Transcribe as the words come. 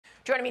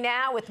Joining me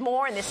now with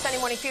more in this Sunday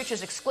Morning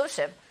Futures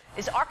exclusive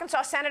is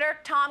Arkansas Senator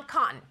Tom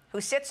Cotton, who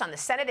sits on the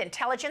Senate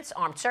Intelligence,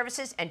 Armed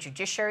Services, and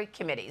Judiciary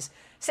Committees.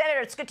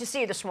 Senator, it's good to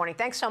see you this morning.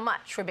 Thanks so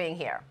much for being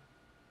here.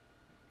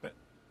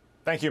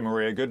 Thank you,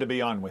 Maria. Good to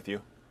be on with you.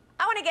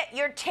 I want to get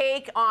your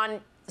take on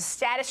the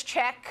status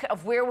check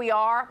of where we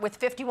are with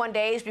 51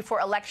 days before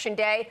Election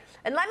Day.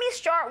 And let me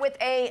start with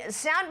a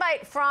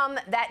soundbite from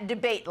that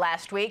debate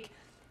last week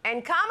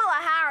and Kamala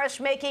Harris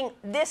making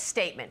this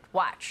statement.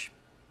 Watch.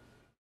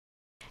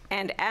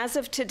 And as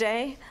of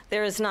today,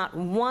 there is not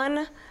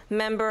one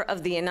member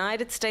of the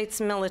United States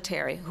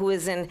military who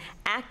is in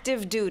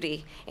active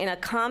duty in a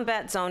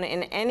combat zone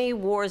in any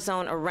war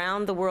zone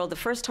around the world, the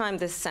first time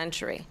this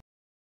century.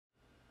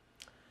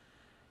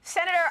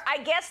 Senator, I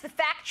guess the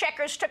fact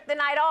checkers took the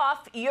night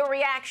off. Your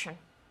reaction?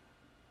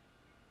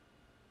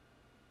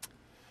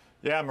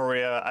 Yeah,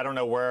 Maria, I don't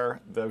know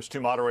where those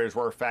two moderators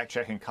were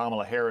fact-checking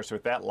Kamala Harris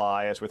with that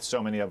lie, as with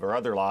so many of her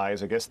other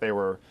lies. I guess they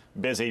were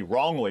busy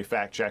wrongly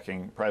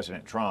fact-checking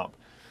President Trump.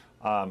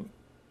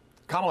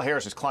 Kamala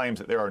Harris's claims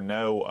that there are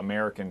no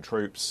American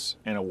troops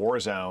in a war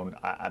zone,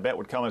 I bet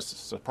would come as a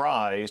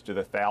surprise to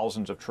the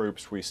thousands of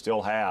troops we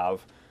still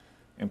have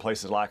in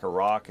places like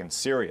Iraq and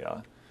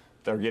Syria.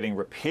 They're getting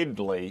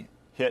repeatedly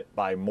hit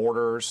by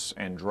mortars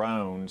and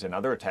drones and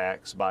other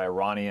attacks by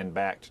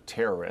Iranian-backed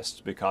terrorists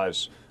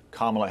because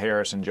Kamala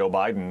Harris and Joe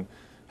Biden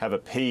have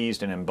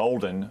appeased and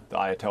emboldened the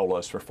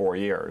Ayatollahs for 4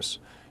 years.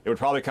 It would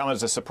probably come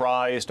as a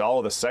surprise to all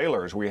of the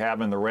sailors we have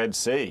in the Red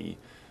Sea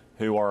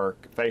who are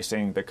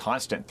facing the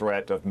constant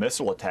threat of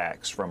missile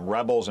attacks from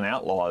rebels and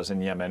outlaws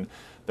in Yemen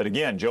that,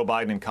 again, Joe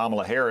Biden and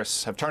Kamala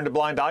Harris have turned a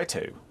blind eye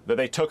to, that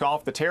they took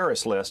off the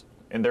terrorist list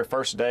in their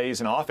first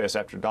days in office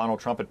after Donald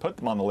Trump had put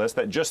them on the list,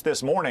 that just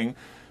this morning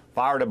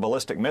fired a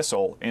ballistic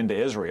missile into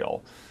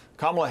Israel.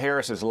 Kamala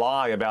Harris's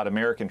lie about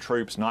American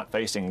troops not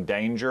facing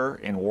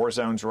danger in war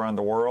zones around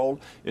the world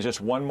is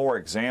just one more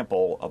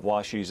example of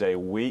why she's a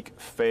weak,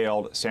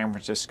 failed San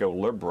Francisco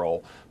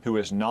liberal who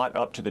is not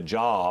up to the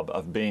job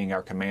of being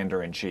our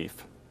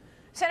commander-in-chief.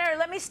 Senator,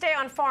 let me stay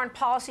on foreign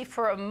policy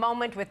for a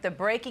moment with the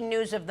breaking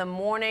news of the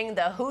morning.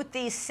 The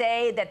Houthis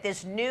say that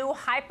this new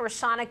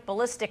hypersonic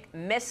ballistic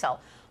missile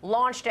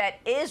launched at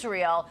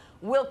Israel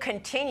will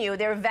continue.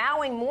 They're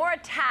vowing more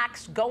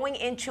attacks going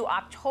into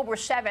October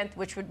 7th,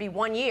 which would be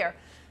 1 year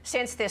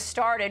since this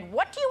started.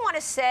 What do you want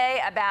to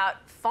say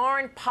about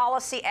foreign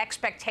policy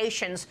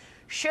expectations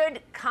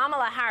should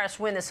Kamala Harris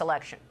win this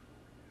election?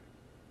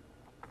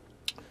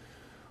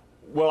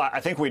 Well, I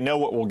think we know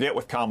what we'll get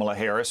with Kamala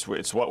Harris.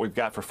 It's what we've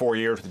got for 4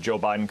 years with Joe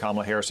Biden and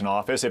Kamala Harris in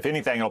office. If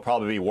anything, it'll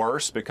probably be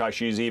worse because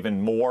she's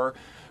even more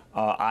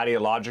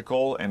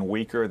ideological and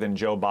weaker than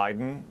Joe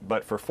Biden.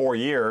 But for 4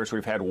 years,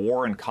 we've had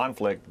war and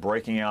conflict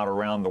breaking out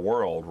around the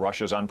world.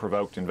 Russia's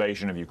unprovoked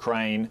invasion of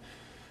Ukraine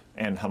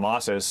and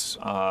Hamas's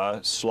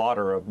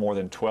slaughter of more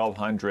than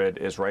 1,200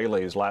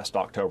 Israelis last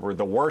October,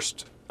 the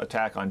worst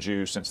attack on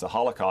Jews since the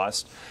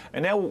Holocaust.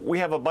 And now we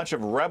have a bunch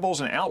of rebels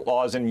and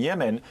outlaws in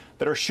Yemen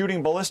that are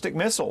shooting ballistic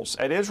missiles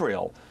at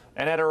Israel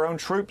and at our own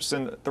troops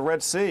in the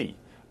Red Sea.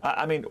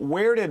 I mean,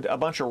 where did a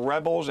bunch of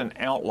rebels and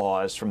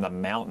outlaws from the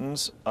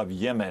mountains of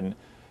Yemen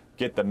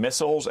get the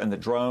missiles and the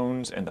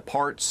drones and the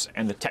parts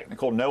and the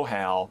technical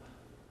know-how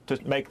to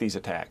make these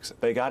attacks?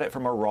 They got it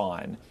from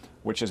Iran,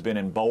 which has been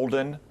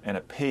emboldened and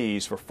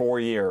appeased for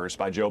 4 years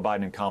by Joe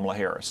Biden and Kamala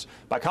Harris.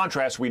 By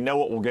contrast, we know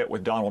what we'll get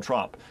with Donald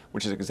Trump,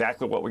 which is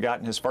exactly what we got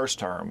in his first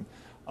term,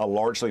 a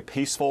largely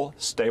peaceful,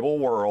 stable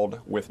world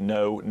with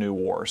no new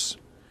wars.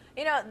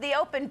 You know, the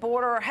open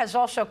border has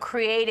also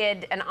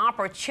created an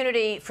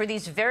opportunity for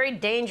these very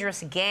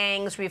dangerous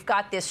gangs. We've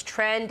got this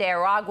Tren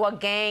Aragua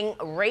gang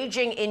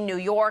raging in New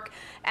York.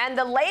 And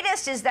the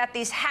latest is that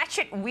these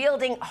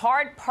hatchet-wielding,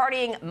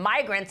 hard-partying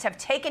migrants have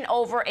taken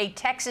over a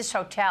Texas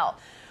hotel.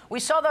 We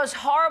saw those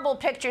horrible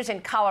pictures in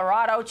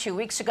Colorado 2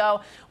 weeks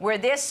ago where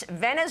this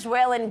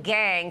Venezuelan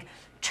gang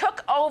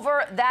took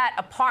over that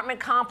apartment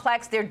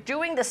complex. They're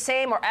doing the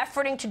same or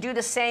efforting to do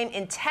the same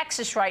in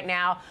Texas right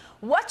now.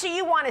 What do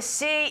you want to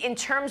see in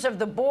terms of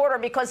the border?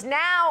 Because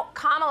now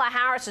Kamala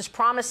Harris is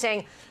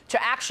promising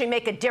to actually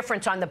make a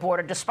difference on the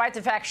border, despite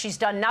the fact she's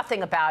done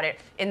nothing about it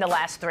in the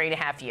last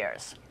 3.5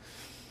 years.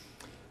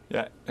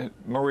 Yeah,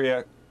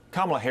 Maria,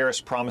 Kamala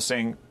Harris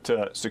promising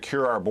to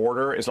secure our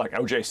border is like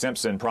O.J.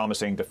 Simpson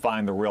promising to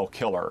find the real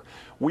killer.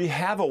 We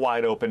have a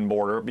wide open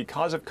border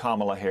because of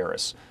Kamala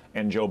Harris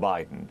and Joe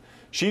Biden.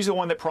 She's the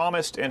one that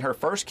promised in her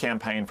first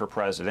campaign for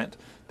president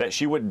that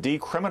she would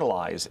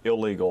decriminalize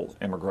illegal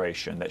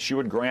immigration, that she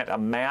would grant a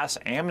mass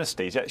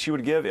amnesty, that she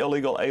would give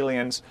illegal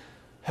aliens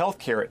health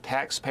care at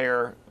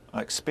taxpayer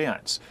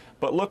expense.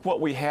 But look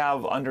what we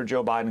have under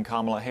Joe Biden and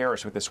Kamala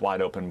Harris with this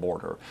wide open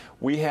border.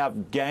 We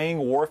have gang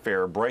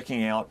warfare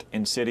breaking out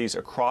in cities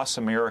across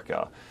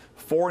America,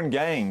 foreign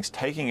gangs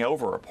taking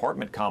over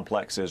apartment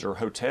complexes or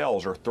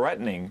hotels or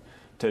threatening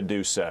to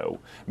do so.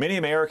 Many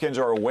Americans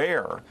are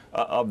aware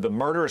of the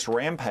murderous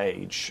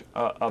rampage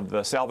of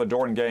the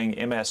Salvadoran gang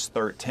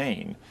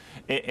MS-13.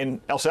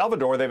 In El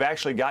Salvador, they've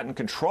actually gotten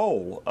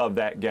control of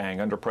that gang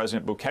under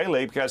President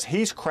Bukele because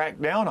he's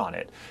cracked down on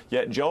it.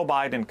 Yet Joe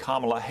Biden and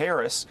Kamala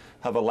Harris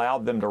have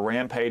allowed them to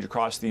rampage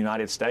across the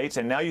United States.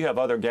 And now you have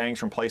other gangs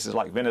from places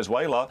like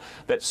Venezuela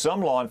that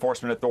some law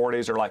enforcement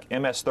authorities are like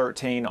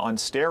MS-13 on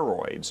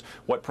steroids.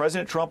 What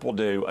President Trump will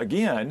do,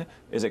 again,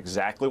 is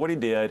exactly what he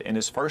did in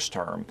his first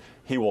term.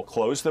 He will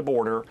close the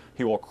border,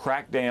 he will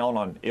crack down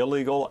on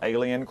illegal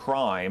alien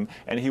crime,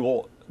 and he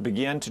will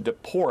begin to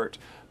deport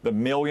the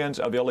millions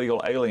of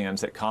illegal aliens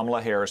that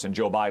Kamala Harris and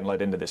Joe Biden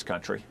let into this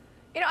country.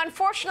 You know,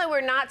 unfortunately,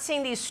 we're not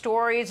seeing these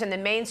stories in the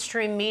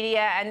mainstream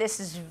media, and this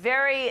is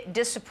very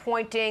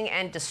disappointing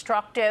and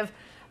destructive.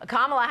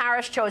 Kamala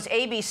Harris chose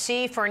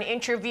ABC for an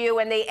interview,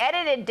 and they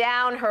edited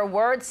down her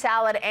word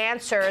salad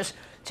answers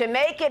to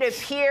make it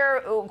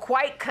appear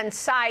quite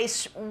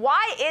concise.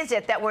 Why is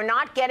it that we're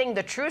not getting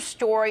the true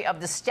story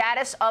of the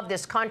status of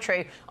this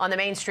country on the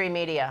mainstream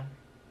media?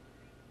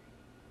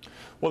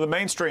 Well, the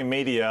mainstream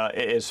media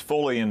is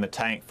fully in the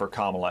tank for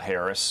Kamala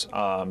Harris.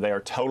 They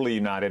are totally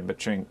united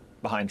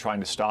behind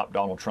trying to stop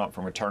Donald Trump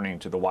from returning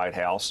to the White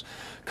House.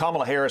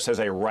 Kamala Harris has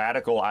a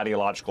radical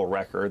ideological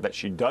record that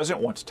she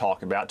doesn't want to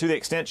talk about, to the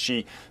extent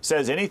she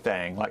says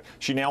anything, like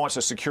she now wants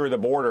to secure the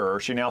border, or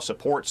she now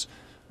supports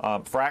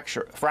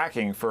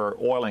fracking for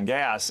oil and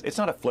gas. It's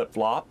not a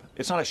flip-flop.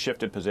 It's not a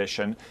shifted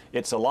position.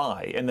 It's a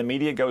lie, and the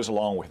media goes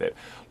along with it.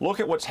 Look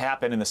at what's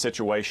happened in the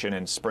situation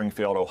in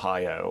Springfield,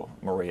 Ohio,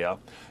 Maria.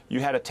 You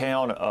had a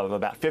town of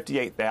about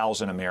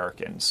 58,000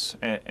 Americans,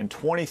 and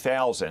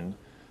 20,000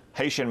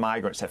 Haitian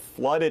migrants have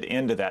flooded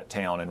into that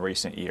town in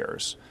recent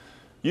years.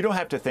 You don't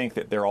have to think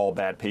that they're all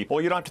bad people.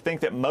 You don't have to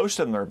think that most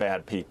of them are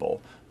bad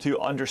people to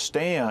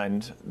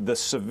understand the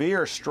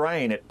severe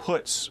strain it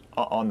puts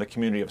on the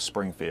community of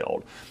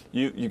Springfield.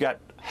 You got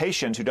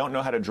Haitians who don't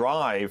know how to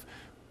drive,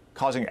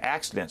 causing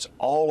accidents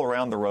all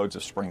around the roads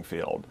of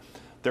Springfield.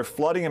 They're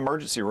flooding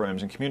emergency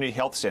rooms and community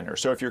health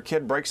centers. So if your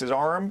kid breaks his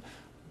arm,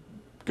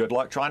 good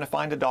luck trying to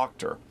find a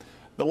doctor.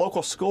 The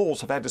local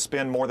schools have had to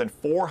spend more than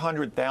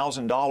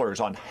 $400,000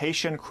 on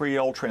Haitian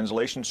Creole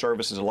translation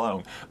services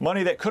alone,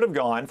 money that could have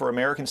gone for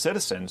American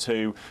citizens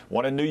who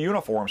wanted new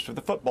uniforms for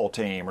the football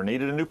team, or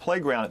needed a new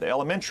playground at the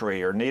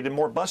elementary, or needed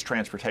more bus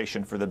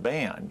transportation for the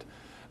band.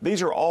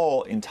 These are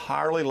all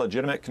entirely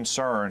legitimate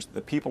concerns that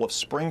the people of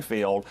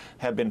Springfield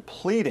have been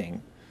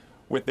pleading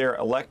with their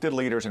elected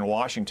leaders in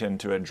Washington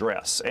to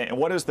address. And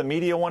what does the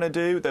media want to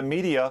do? The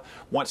media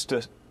wants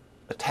to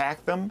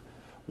attack them,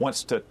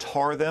 wants to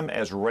tar them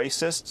as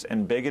racists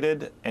and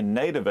bigoted and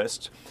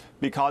nativists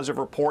because of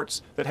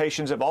reports that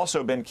Haitians have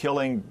also been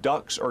killing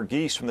ducks or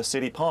geese from the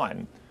city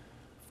pond.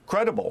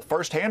 Credible,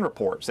 first-hand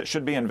reports that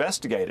should be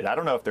investigated. I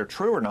don't know if they're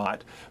true or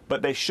not,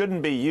 but they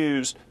shouldn't be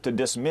used to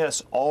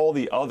dismiss all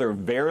the other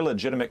very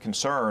legitimate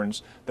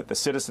concerns that the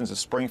citizens of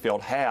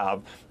Springfield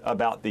have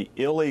about the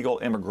illegal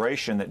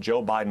immigration that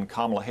Joe Biden and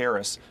Kamala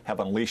Harris have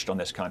unleashed on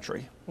this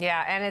country.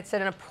 Yeah, and it's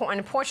an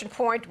important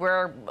point.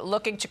 We're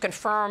looking to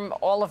confirm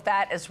all of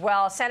that as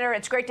well. Senator,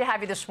 it's great to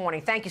have you this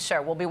morning. Thank you,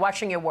 sir. We'll be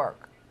watching your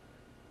work.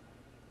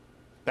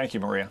 Thank you,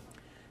 Maria.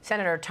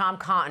 Senator Tom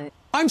Cotton.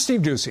 I'm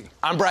Steve Doocy.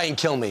 I'm Brian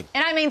Kilmeade.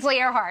 And I'm Ainsley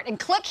Earhart. And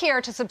click here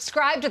to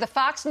subscribe to the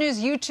Fox News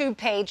YouTube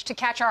page to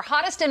catch our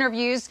hottest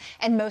interviews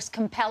and most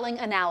compelling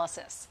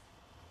analysis.